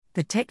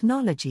The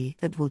technology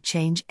that will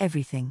change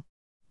everything.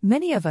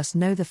 Many of us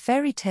know the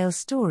fairy tale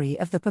story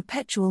of the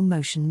perpetual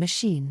motion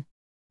machine.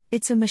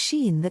 It's a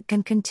machine that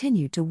can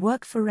continue to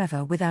work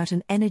forever without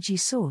an energy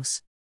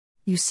source.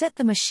 You set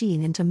the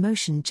machine into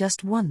motion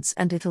just once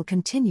and it'll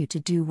continue to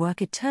do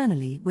work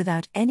eternally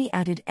without any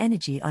added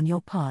energy on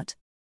your part.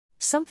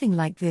 Something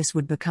like this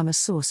would become a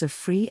source of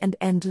free and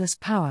endless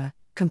power,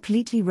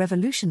 completely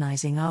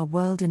revolutionizing our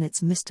world in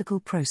its mystical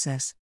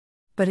process.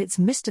 But it's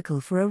mystical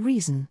for a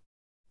reason.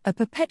 A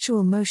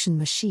perpetual motion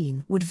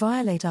machine would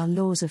violate our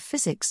laws of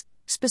physics,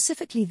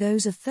 specifically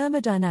those of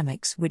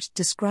thermodynamics which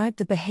describe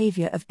the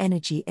behavior of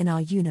energy in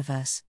our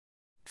universe.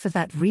 For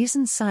that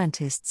reason,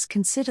 scientists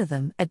consider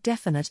them a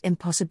definite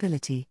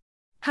impossibility.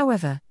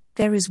 However,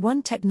 there is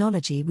one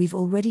technology we've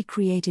already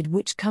created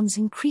which comes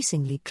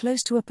increasingly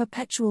close to a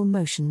perpetual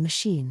motion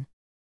machine.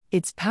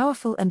 It's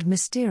powerful and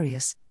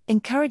mysterious,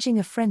 encouraging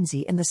a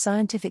frenzy in the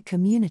scientific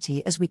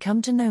community as we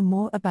come to know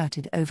more about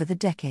it over the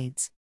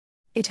decades.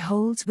 It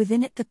holds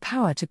within it the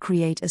power to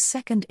create a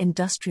second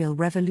industrial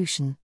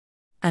revolution.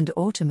 And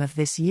autumn of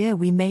this year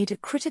we made a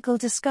critical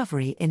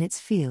discovery in its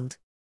field.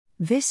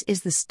 This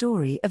is the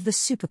story of the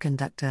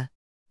superconductor.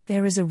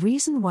 There is a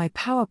reason why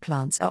power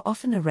plants are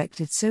often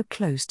erected so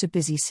close to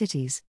busy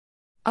cities.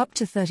 Up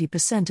to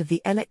 30% of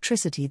the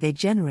electricity they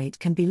generate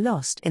can be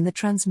lost in the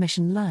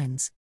transmission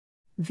lines.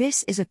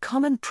 This is a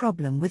common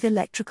problem with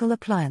electrical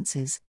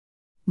appliances.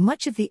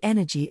 Much of the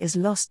energy is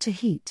lost to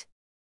heat.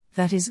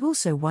 That is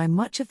also why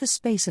much of the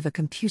space of a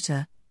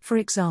computer, for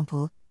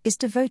example, is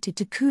devoted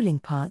to cooling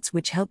parts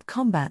which help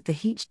combat the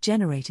heat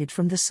generated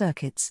from the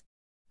circuits.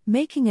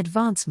 Making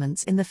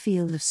advancements in the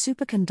field of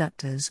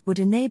superconductors would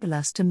enable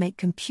us to make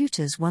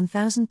computers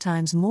 1,000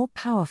 times more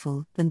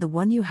powerful than the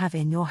one you have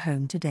in your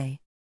home today.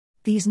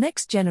 These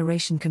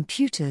next-generation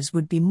computers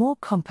would be more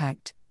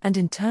compact, and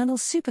internal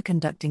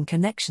superconducting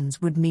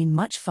connections would mean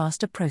much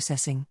faster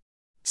processing.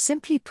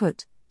 Simply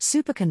put,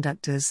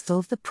 superconductors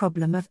solve the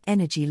problem of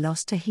energy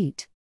lost to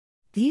heat.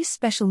 These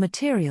special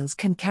materials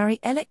can carry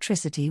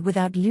electricity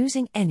without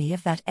losing any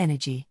of that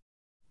energy.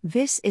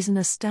 This is an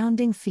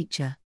astounding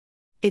feature.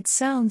 It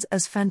sounds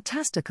as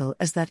fantastical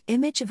as that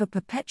image of a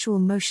perpetual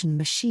motion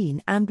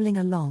machine ambling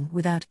along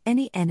without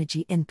any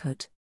energy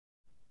input.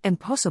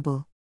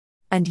 Impossible.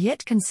 And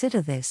yet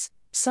consider this,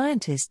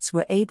 scientists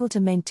were able to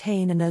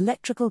maintain an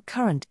electrical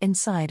current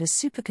inside a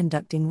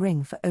superconducting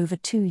ring for over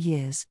 2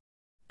 years.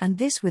 And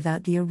this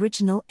without the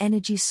original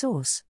energy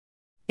source.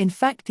 In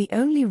fact, the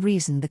only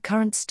reason the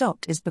current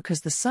stopped is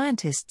because the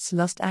scientists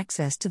lost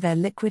access to their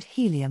liquid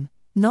helium,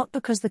 not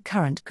because the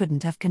current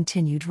couldn't have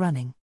continued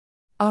running.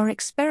 Our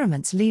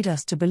experiments lead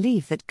us to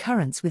believe that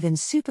currents within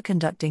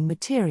superconducting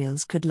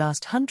materials could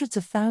last hundreds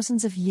of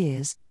thousands of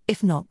years,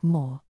 if not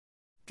more.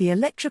 The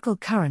electrical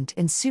current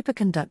in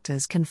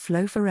superconductors can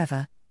flow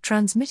forever,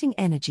 transmitting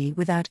energy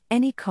without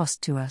any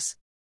cost to us.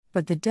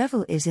 But the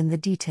devil is in the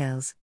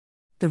details.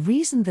 The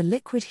reason the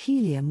liquid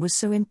helium was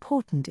so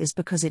important is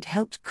because it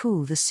helped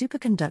cool the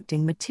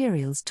superconducting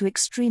materials to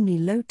extremely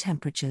low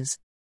temperatures.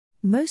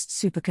 Most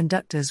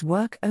superconductors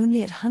work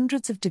only at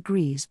hundreds of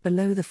degrees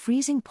below the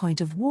freezing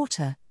point of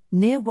water,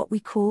 near what we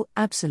call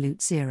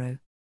absolute zero.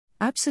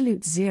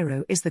 Absolute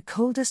zero is the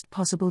coldest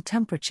possible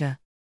temperature.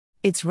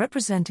 It's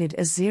represented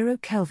as 0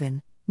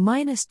 Kelvin,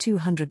 minus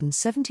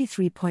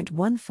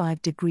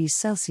 273.15 degrees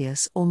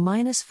Celsius or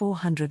minus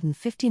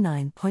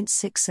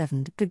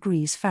 459.67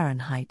 degrees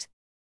Fahrenheit.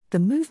 The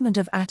movement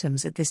of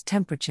atoms at this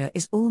temperature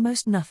is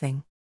almost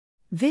nothing.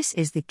 This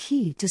is the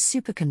key to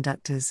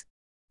superconductors.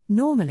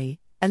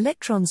 Normally,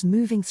 electrons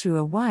moving through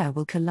a wire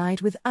will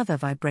collide with other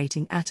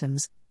vibrating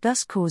atoms,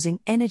 thus causing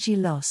energy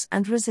loss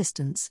and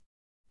resistance.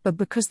 But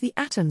because the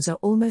atoms are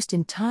almost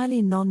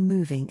entirely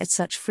non-moving at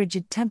such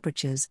frigid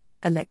temperatures,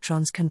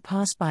 electrons can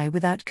pass by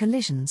without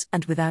collisions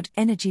and without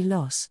energy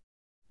loss.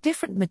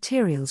 Different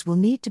materials will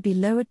need to be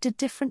lowered to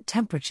different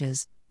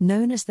temperatures,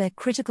 known as their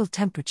critical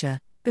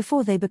temperature,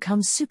 before they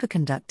become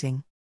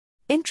superconducting.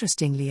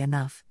 Interestingly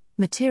enough,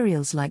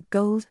 materials like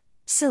gold,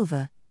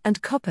 silver,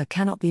 and copper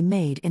cannot be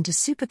made into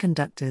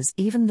superconductors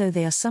even though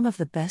they are some of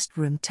the best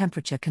room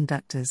temperature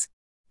conductors.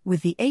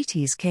 With the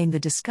 80s came the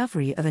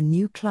discovery of a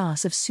new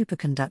class of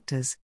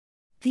superconductors.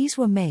 These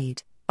were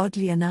made,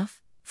 oddly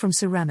enough, from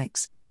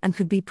ceramics, and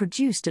could be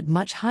produced at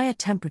much higher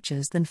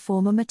temperatures than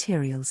former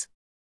materials.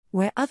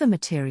 Where other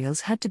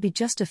materials had to be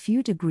just a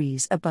few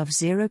degrees above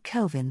 0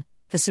 Kelvin,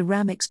 the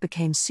ceramics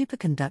became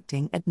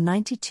superconducting at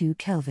 92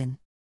 Kelvin.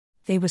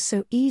 They were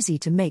so easy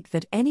to make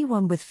that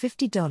anyone with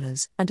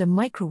 $50 and a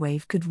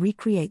microwave could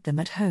recreate them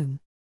at home.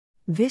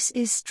 This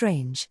is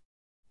strange.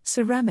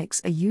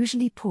 Ceramics are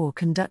usually poor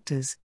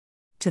conductors.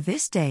 To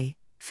this day,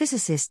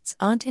 physicists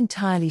aren't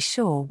entirely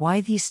sure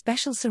why these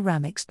special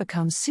ceramics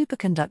become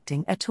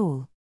superconducting at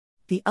all.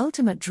 The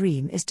ultimate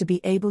dream is to be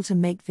able to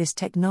make this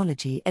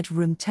technology at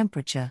room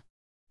temperature.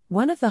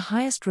 One of the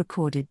highest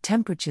recorded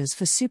temperatures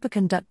for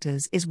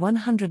superconductors is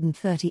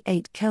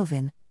 138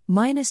 Kelvin,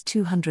 minus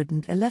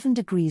 211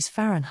 degrees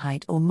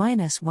Fahrenheit or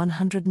minus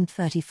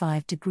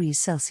 135 degrees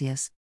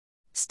Celsius.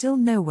 still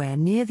nowhere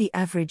near the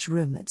average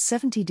room at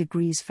 70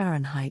 degrees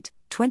Fahrenheit,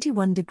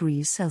 21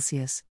 degrees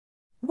Celsius.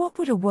 What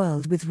would a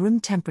world with room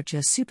temperature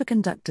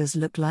superconductors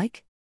look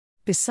like?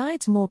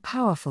 Besides more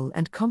powerful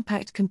and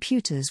compact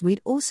computers,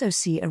 we'd also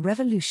see a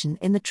revolution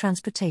in the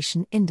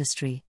transportation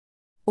industry.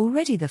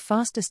 Already the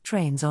fastest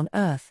trains on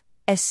Earth,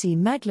 SC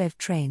maglev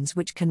trains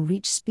which can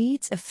reach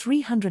speeds of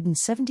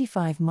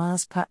 375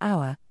 miles per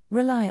hour,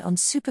 rely on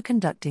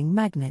superconducting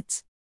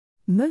magnets.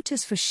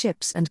 Motors for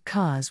ships and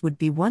cars would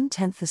be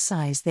 1/10 the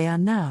size they are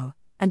now,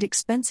 and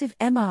expensive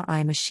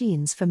MRI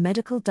machines for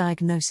medical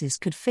diagnosis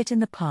could fit in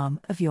the palm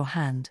of your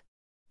hand.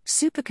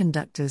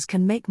 Superconductors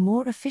can make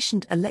more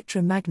efficient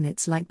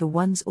electromagnets like the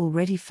ones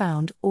already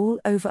found all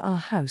over our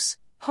house,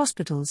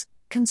 hospitals,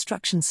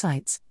 construction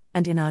sites,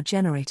 and in our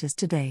generators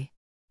today.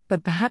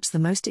 But perhaps the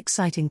most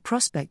exciting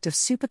prospect of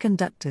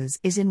superconductors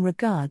is in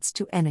regards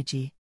to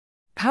energy.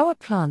 Power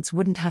plants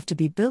wouldn't have to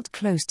be built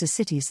close to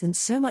cities since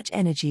so much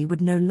energy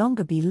would no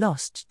longer be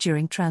lost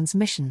during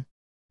transmission.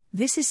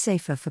 This is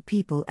safer for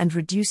people and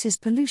reduces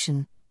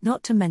pollution,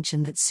 not to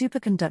mention that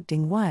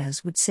superconducting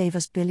wires would save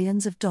us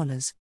billions of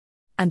dollars.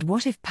 And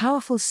what if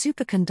powerful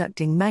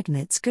superconducting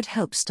magnets could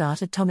help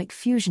start atomic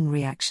fusion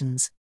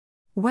reactions?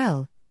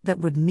 Well, that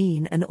would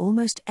mean an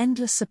almost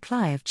endless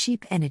supply of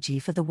cheap energy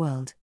for the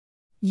world.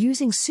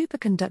 Using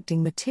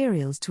superconducting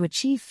materials to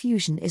achieve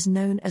fusion is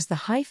known as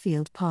the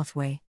high-field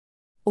pathway.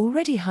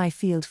 Already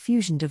high-field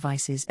fusion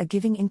devices are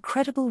giving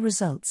incredible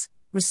results.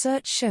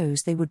 Research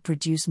shows they would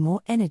produce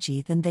more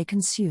energy than they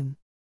consume.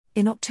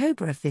 In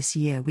October of this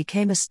year, we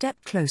came a step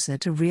closer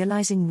to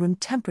realizing room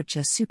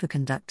temperature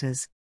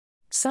superconductors.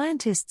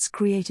 Scientists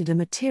created a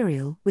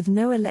material with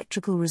no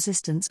electrical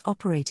resistance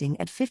operating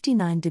at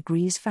 59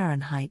 degrees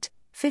Fahrenheit,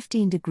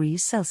 15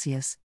 degrees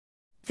Celsius.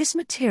 This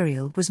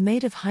material was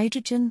made of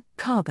hydrogen,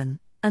 carbon,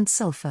 and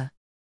sulfur.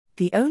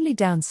 The only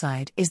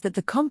downside is that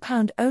the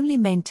compound only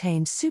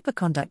maintained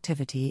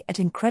superconductivity at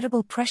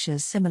incredible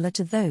pressures similar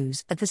to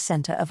those at the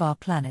center of our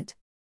planet.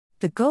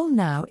 The goal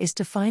now is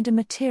to find a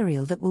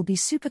material that will be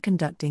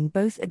superconducting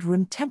both at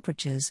room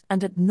temperatures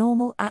and at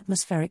normal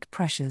atmospheric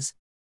pressures.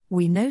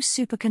 We know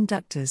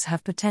superconductors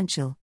have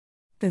potential.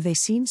 Though they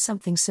seem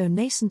something so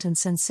nascent and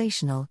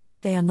sensational,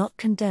 they are not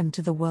condemned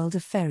to the world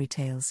of fairy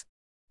tales.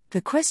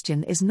 The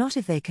question is not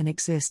if they can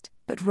exist,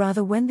 but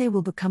rather when they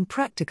will become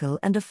practical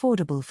and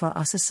affordable for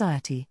our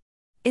society.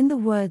 In the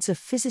words of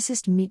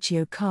physicist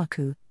Michio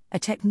Kaku, a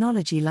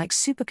technology like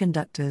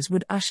superconductors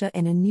would usher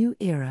in a new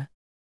era.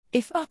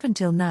 If up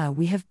until now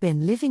we have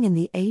been living in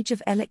the age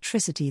of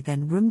electricity,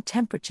 then room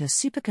temperature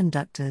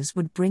superconductors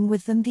would bring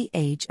with them the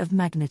age of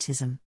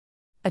magnetism.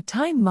 A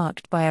time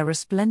marked by a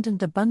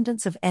resplendent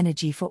abundance of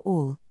energy for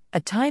all,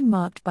 a time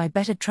marked by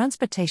better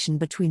transportation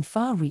between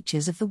far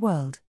reaches of the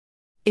world.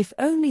 If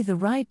only the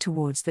ride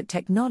towards that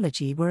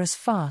technology were as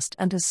fast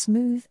and as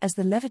smooth as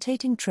the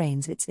levitating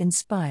trains it's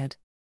inspired.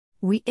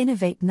 We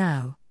innovate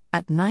now,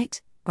 at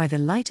night, by the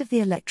light of the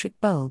electric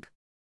bulb.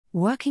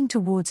 Working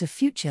towards a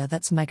future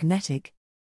that's magnetic,